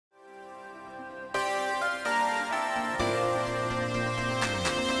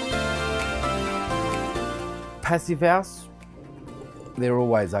Passivhaus, they're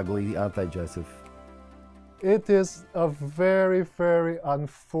always ugly, aren't they, Joseph? It is a very, very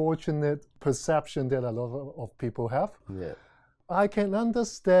unfortunate perception that a lot of people have. Yeah. I can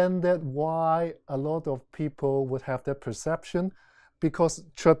understand that why a lot of people would have that perception, because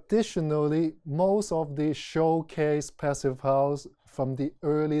traditionally most of the showcase passive house from the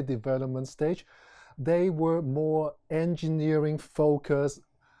early development stage, they were more engineering focused.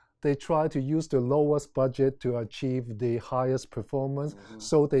 They try to use the lowest budget to achieve the highest performance.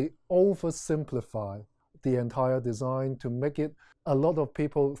 So they oversimplify the entire design to make it, a lot of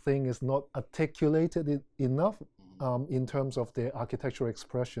people think is not articulated enough in terms of their architectural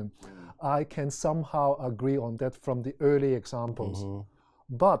expression. I can somehow agree on that from the early examples.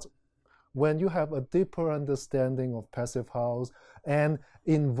 But when you have a deeper understanding of passive house and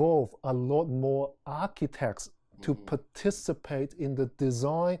involve a lot more architects to participate in the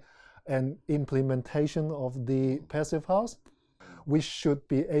design and implementation of the passive house, we should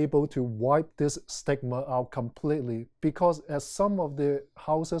be able to wipe this stigma out completely, because as some of the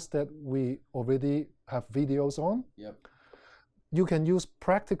houses that we already have videos on, you can use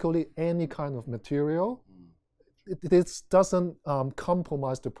practically any kind of material. It doesn't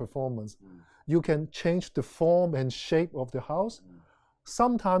compromise the performance. You can change the form and shape of the house.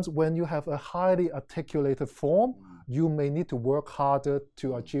 Sometimes when you have a highly articulated form, you may need to work harder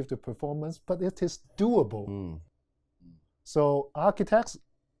to achieve the performance, but it is doable. So architects,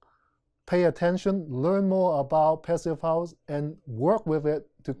 pay attention, learn more about passive house and work with it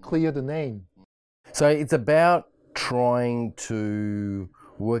to clear the name. So it's about trying to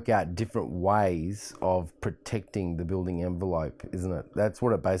work out different ways of protecting the building envelope, isn't it? That's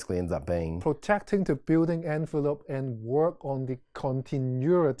what it basically ends up being. Protecting the building envelope and work on the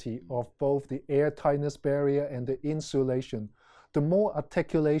continuity of both the airtightness barrier and the insulation. The more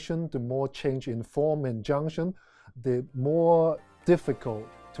articulation, the more change in form and junction, the more difficult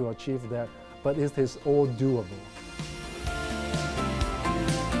to achieve that, but it is all doable.